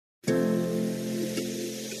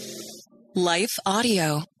Life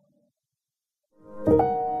Audio.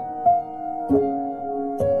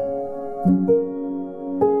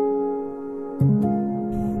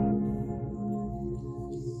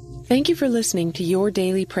 Thank you for listening to Your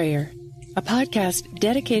Daily Prayer, a podcast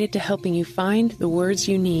dedicated to helping you find the words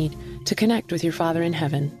you need to connect with your Father in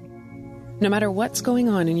heaven. No matter what's going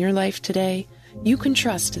on in your life today, you can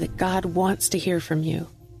trust that God wants to hear from you.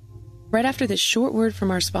 Right after this short word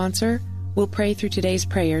from our sponsor, we'll pray through today's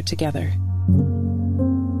prayer together.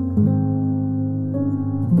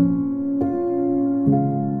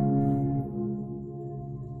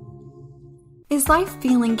 Is life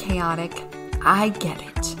feeling chaotic? I get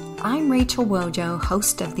it. I'm Rachel Wojo,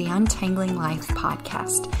 host of the Untangling Life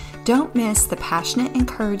podcast. Don't miss the passionate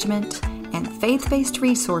encouragement and faith-based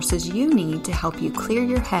resources you need to help you clear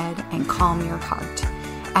your head and calm your heart.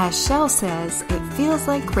 As Shell says, it feels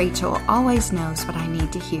like Rachel always knows what I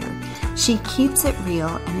need to hear. She keeps it real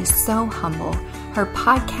and is so humble. Her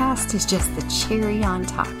podcast is just the cherry on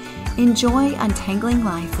top. Enjoy Untangling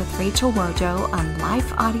Life with Rachel Wojo on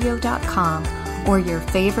lifeaudio.com or your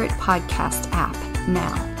favorite podcast app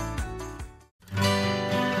now.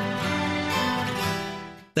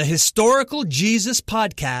 The Historical Jesus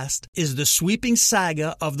Podcast is the sweeping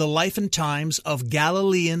saga of the life and times of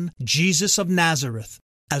Galilean Jesus of Nazareth,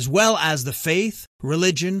 as well as the faith,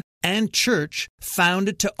 religion, and church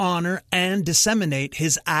founded to honor and disseminate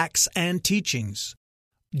his acts and teachings.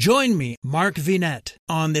 Join me, Mark Vinette,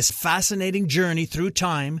 on this fascinating journey through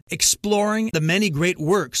time, exploring the many great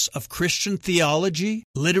works of Christian theology,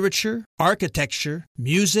 literature, architecture,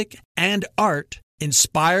 music, and art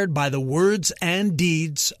inspired by the words and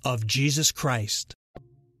deeds of Jesus Christ.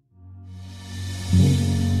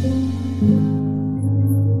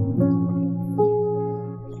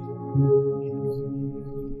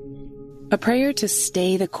 A Prayer to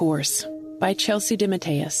Stay the Course by Chelsea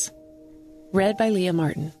DeMatteis. Read by Leah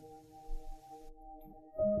Martin.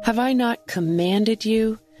 Have I not commanded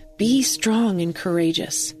you? Be strong and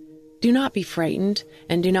courageous. Do not be frightened,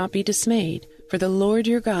 and do not be dismayed, for the Lord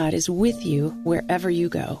your God is with you wherever you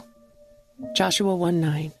go. Joshua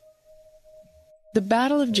 1:9. The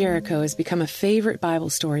Battle of Jericho has become a favorite Bible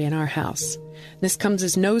story in our house. This comes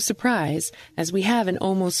as no surprise, as we have an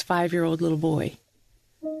almost 5-year-old little boy.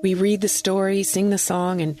 We read the story, sing the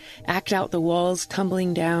song, and act out the walls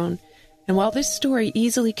tumbling down. And while this story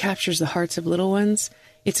easily captures the hearts of little ones,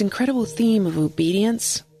 its incredible theme of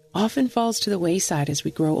obedience often falls to the wayside as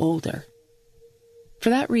we grow older. For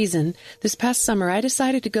that reason, this past summer I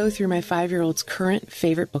decided to go through my 5-year-old's current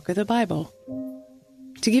favorite book of the Bible.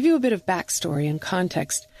 To give you a bit of backstory and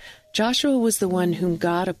context, Joshua was the one whom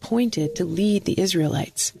God appointed to lead the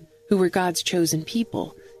Israelites, who were God's chosen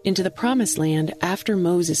people, into the Promised Land after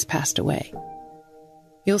Moses passed away.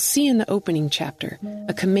 You'll see in the opening chapter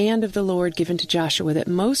a command of the Lord given to Joshua that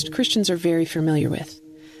most Christians are very familiar with.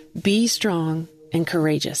 Be strong and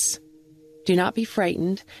courageous. Do not be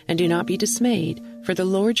frightened and do not be dismayed, for the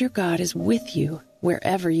Lord your God is with you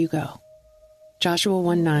wherever you go. Joshua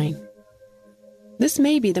 1:9. This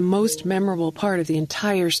may be the most memorable part of the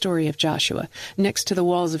entire story of Joshua, next to the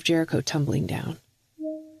walls of Jericho tumbling down.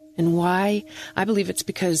 And why? I believe it's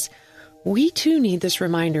because we too need this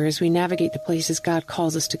reminder as we navigate the places God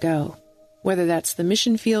calls us to go, whether that's the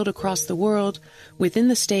mission field across the world, within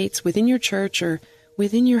the States, within your church, or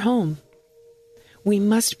within your home. We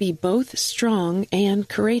must be both strong and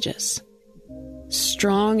courageous.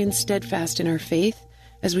 Strong and steadfast in our faith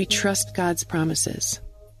as we trust God's promises.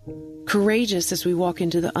 Courageous as we walk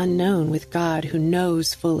into the unknown with God who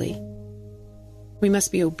knows fully. We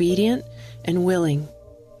must be obedient and willing,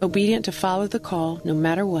 obedient to follow the call no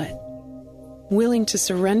matter what. Willing to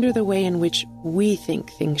surrender the way in which we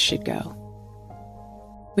think things should go.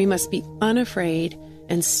 We must be unafraid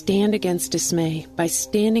and stand against dismay by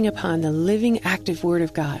standing upon the living, active Word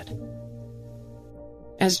of God.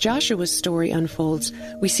 As Joshua's story unfolds,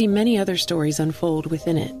 we see many other stories unfold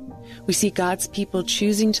within it. We see God's people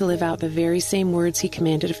choosing to live out the very same words He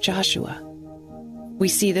commanded of Joshua. We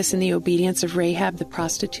see this in the obedience of Rahab the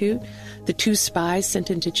prostitute, the 2 spies sent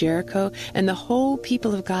into Jericho, and the whole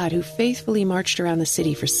people of God who faithfully marched around the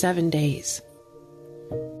city for 7 days.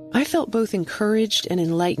 I felt both encouraged and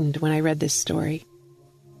enlightened when I read this story.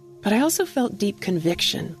 But I also felt deep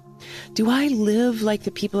conviction. Do I live like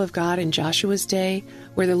the people of God in Joshua's day,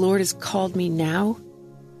 where the Lord has called me now?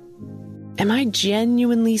 Am I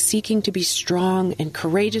genuinely seeking to be strong and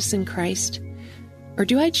courageous in Christ? Or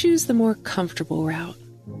do I choose the more comfortable route?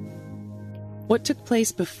 What took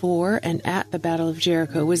place before and at the Battle of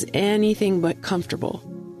Jericho was anything but comfortable.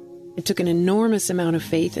 It took an enormous amount of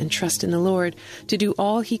faith and trust in the Lord to do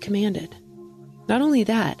all He commanded. Not only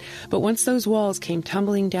that, but once those walls came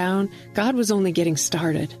tumbling down, God was only getting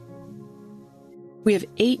started. We have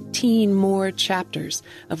 18 more chapters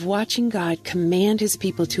of watching God command his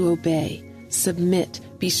people to obey, submit,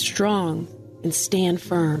 be strong, and stand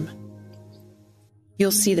firm.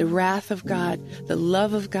 You'll see the wrath of God, the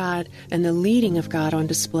love of God, and the leading of God on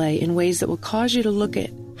display in ways that will cause you to look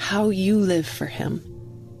at how you live for him.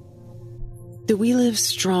 Do we live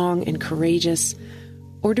strong and courageous,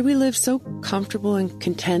 or do we live so comfortable and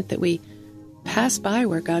content that we pass by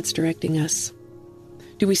where God's directing us?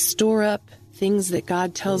 Do we store up things that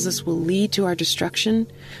God tells us will lead to our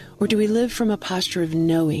destruction, or do we live from a posture of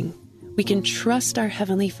knowing we can trust our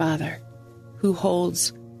Heavenly Father who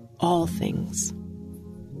holds all things?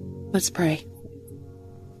 Let's pray.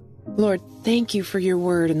 Lord, thank you for your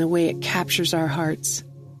word and the way it captures our hearts.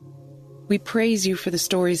 We praise you for the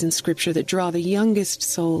stories in Scripture that draw the youngest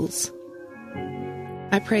souls.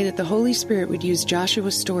 I pray that the Holy Spirit would use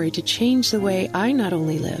Joshua's story to change the way I not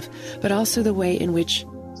only live, but also the way in which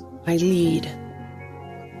I lead.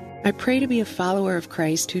 I pray to be a follower of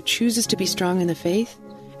Christ who chooses to be strong in the faith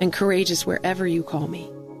and courageous wherever you call me,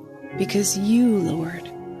 because you, Lord,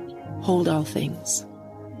 hold all things.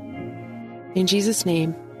 In Jesus'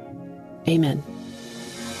 name, amen.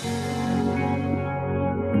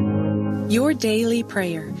 Your Daily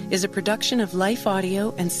Prayer is a production of Life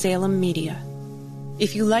Audio and Salem Media.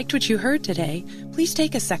 If you liked what you heard today, please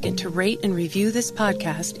take a second to rate and review this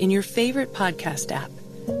podcast in your favorite podcast app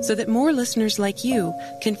so that more listeners like you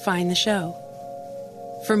can find the show.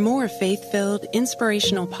 For more faith-filled,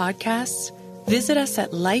 inspirational podcasts, visit us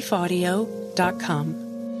at lifeaudio.com.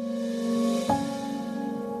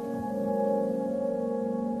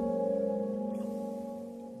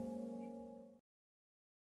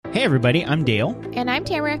 Hey everybody, I'm Dale. And I'm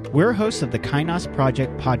Tamara. We're hosts of the Kainos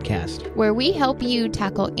Project podcast, where we help you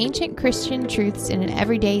tackle ancient Christian truths in an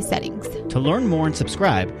everyday settings. To learn more and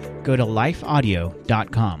subscribe, go to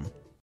lifeaudio.com.